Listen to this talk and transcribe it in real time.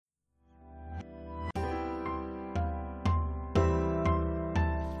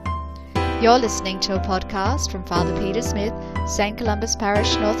You're listening to a podcast from Father Peter Smith, St. Columba's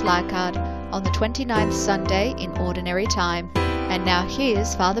Parish, North Leichhardt, on the 29th Sunday in Ordinary Time. And now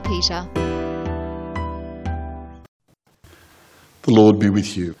here's Father Peter. The Lord be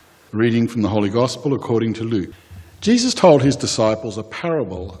with you. Reading from the Holy Gospel according to Luke. Jesus told his disciples a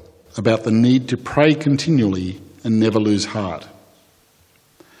parable about the need to pray continually and never lose heart.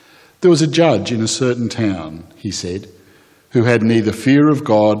 There was a judge in a certain town, he said, who had neither fear of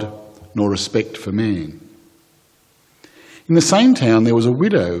God nor respect for man. In the same town there was a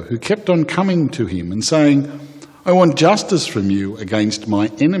widow who kept on coming to him and saying, "I want justice from you against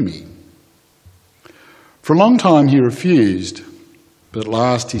my enemy." For a long time he refused, but at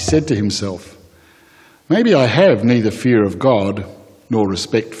last he said to himself, "Maybe I have neither fear of God nor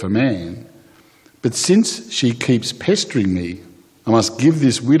respect for man, but since she keeps pestering me, I must give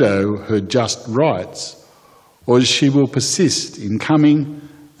this widow her just rights, or she will persist in coming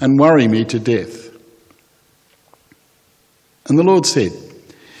and worry me to death." And the Lord said,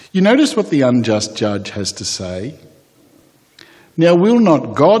 "You notice what the unjust judge has to say? Now will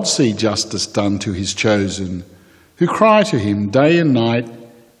not God see justice done to his chosen, who cry to him day and night,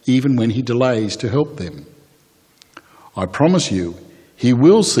 even when he delays to help them? I promise you, he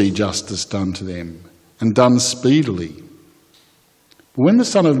will see justice done to them, and done speedily. But when the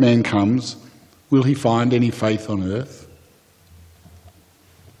Son of Man comes, will he find any faith on earth?"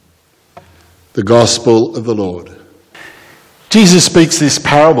 The Gospel of the Lord. Jesus speaks this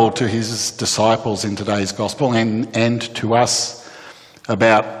parable to his disciples in today's Gospel and to us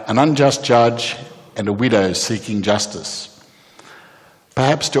about an unjust judge and a widow seeking justice.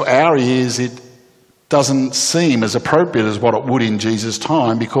 Perhaps to our ears it doesn't seem as appropriate as what it would in Jesus'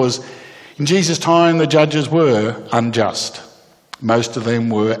 time, because in Jesus' time the judges were unjust. Most of them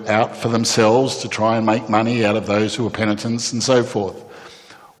were out for themselves to try and make money out of those who were penitents and so forth.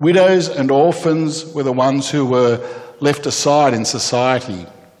 Widows and orphans were the ones who were left aside in society.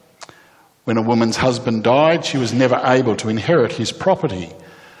 When a woman's husband died, she was never able to inherit his property.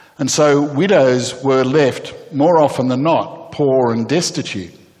 And so widows were left, more often than not, poor and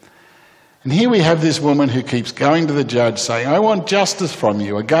destitute. And here we have this woman who keeps going to the judge saying, "I want justice from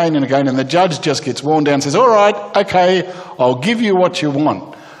you," again and again. And the judge just gets worn down and says, "All right, okay, I'll give you what you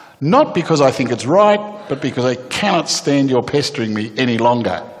want. Not because I think it's right, but because I cannot stand your pestering me any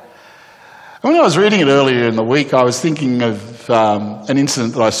longer." When I was reading it earlier in the week, I was thinking of an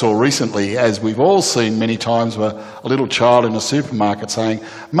incident that I saw recently, as we've all seen many times, where a little child in a supermarket saying,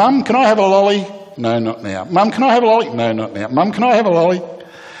 "Mum, can I have a lolly?" "No, not now." "Mum, can I have a lolly?" "No, not now." "Mum, can I have a lolly?"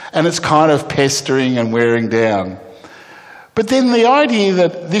 And it's kind of pestering and wearing down. But then the idea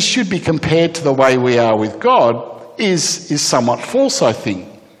that this should be compared to the way we are with God is somewhat false, I think.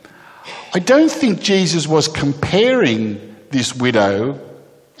 I don't think Jesus was comparing this widow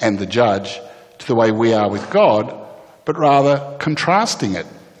and the judge to the way we are with God, but rather contrasting it.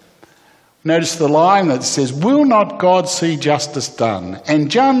 Notice the line that says, "Will not God see justice done, and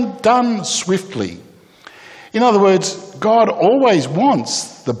done swiftly?" In other words, God always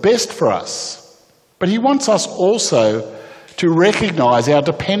wants the best for us, but he wants us also to recognise our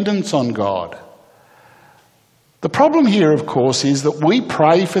dependence on God. The problem here, of course, is that we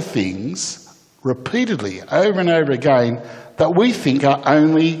pray for things repeatedly, over and over again, that we think are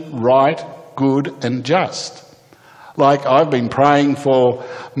only right, good and just. Like I've been praying for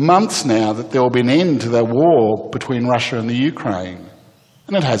months now that there will be an end to the war between Russia and the Ukraine,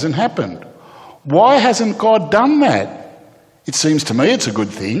 and it hasn't happened. Why hasn't God done that? It seems to me it's a good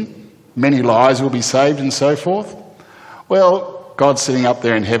thing. Many lives will be saved and so forth. Well, God's sitting up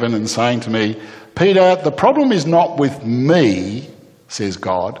there in heaven and saying to me, "Peter, the problem is not with me," says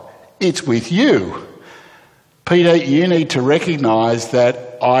God, "it's with you. Peter, you need to recognise that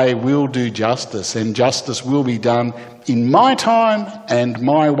I will do justice, and justice will be done in my time and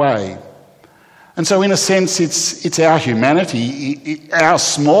my way." And so in a sense, it's our humanity, our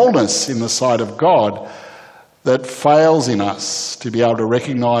smallness in the sight of God, that fails in us to be able to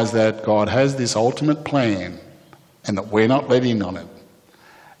recognise that God has this ultimate plan and that we're not let in on it.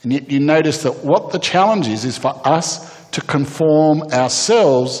 And yet you notice that what the challenge is for us to conform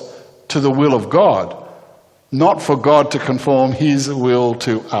ourselves to the will of God, not for God to conform his will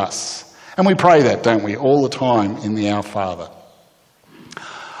to us. And we pray that, don't we, all the time in the Our Father.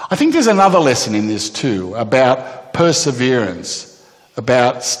 I think there's another lesson in this too, about perseverance,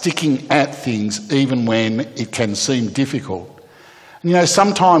 about sticking at things even when it can seem difficult. And, you know,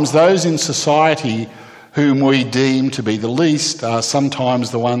 sometimes those in society whom we deem to be the least are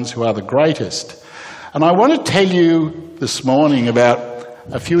sometimes the ones who are the greatest. And I want to tell you this morning about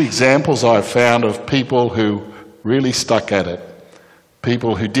a few examples I've found of people who really stuck at it.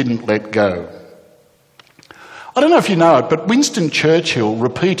 people who didn't let go. I don't know if you know it, but Winston Churchill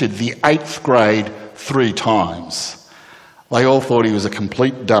repeated the 8th grade 3 times. They all thought he was a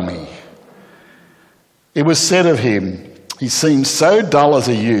complete dummy. It was said of him, he seemed so dull as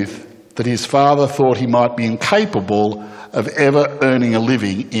a youth that his father thought he might be incapable of ever earning a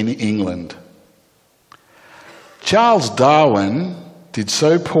living in England. Charles Darwin did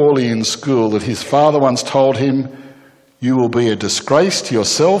so poorly in school that his father once told him, "You will be a disgrace to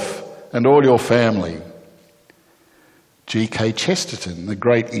yourself and all your family." G.K. Chesterton, the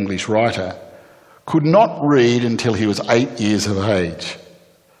great English writer, could not read until he was 8 years of age.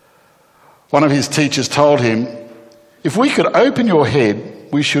 One of his teachers told him, "If we could open your head,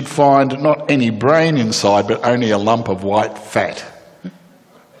 we should find not any brain inside, but only a lump of white fat."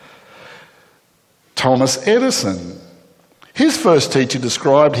 Thomas Edison, his first teacher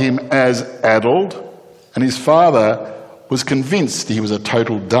described him as addled, and his father was convinced he was a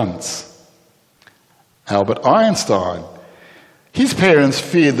total dunce. Albert Einstein, his parents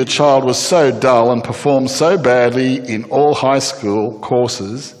feared the child was so dull and performed so badly in all high school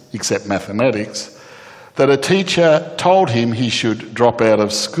courses, except mathematics, that a teacher told him he should drop out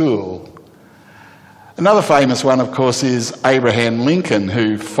of school. Another famous one, of course, is Abraham Lincoln,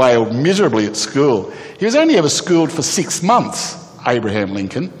 who failed miserably at school. He was only ever schooled for 6 months, Abraham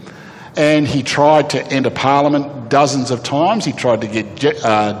Lincoln, and he tried to enter Parliament dozens of times. He tried to get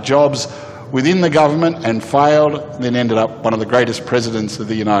jobs within the government and failed, then ended up one of the greatest presidents of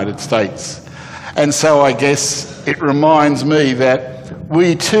the United States. And so I guess it reminds me that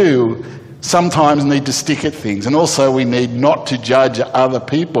we too sometimes need to stick at things, and also we need not to judge other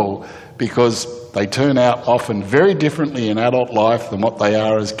people because they turn out often very differently in adult life than what they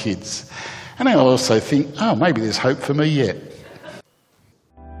are as kids. And I also think, maybe there's hope for me yet.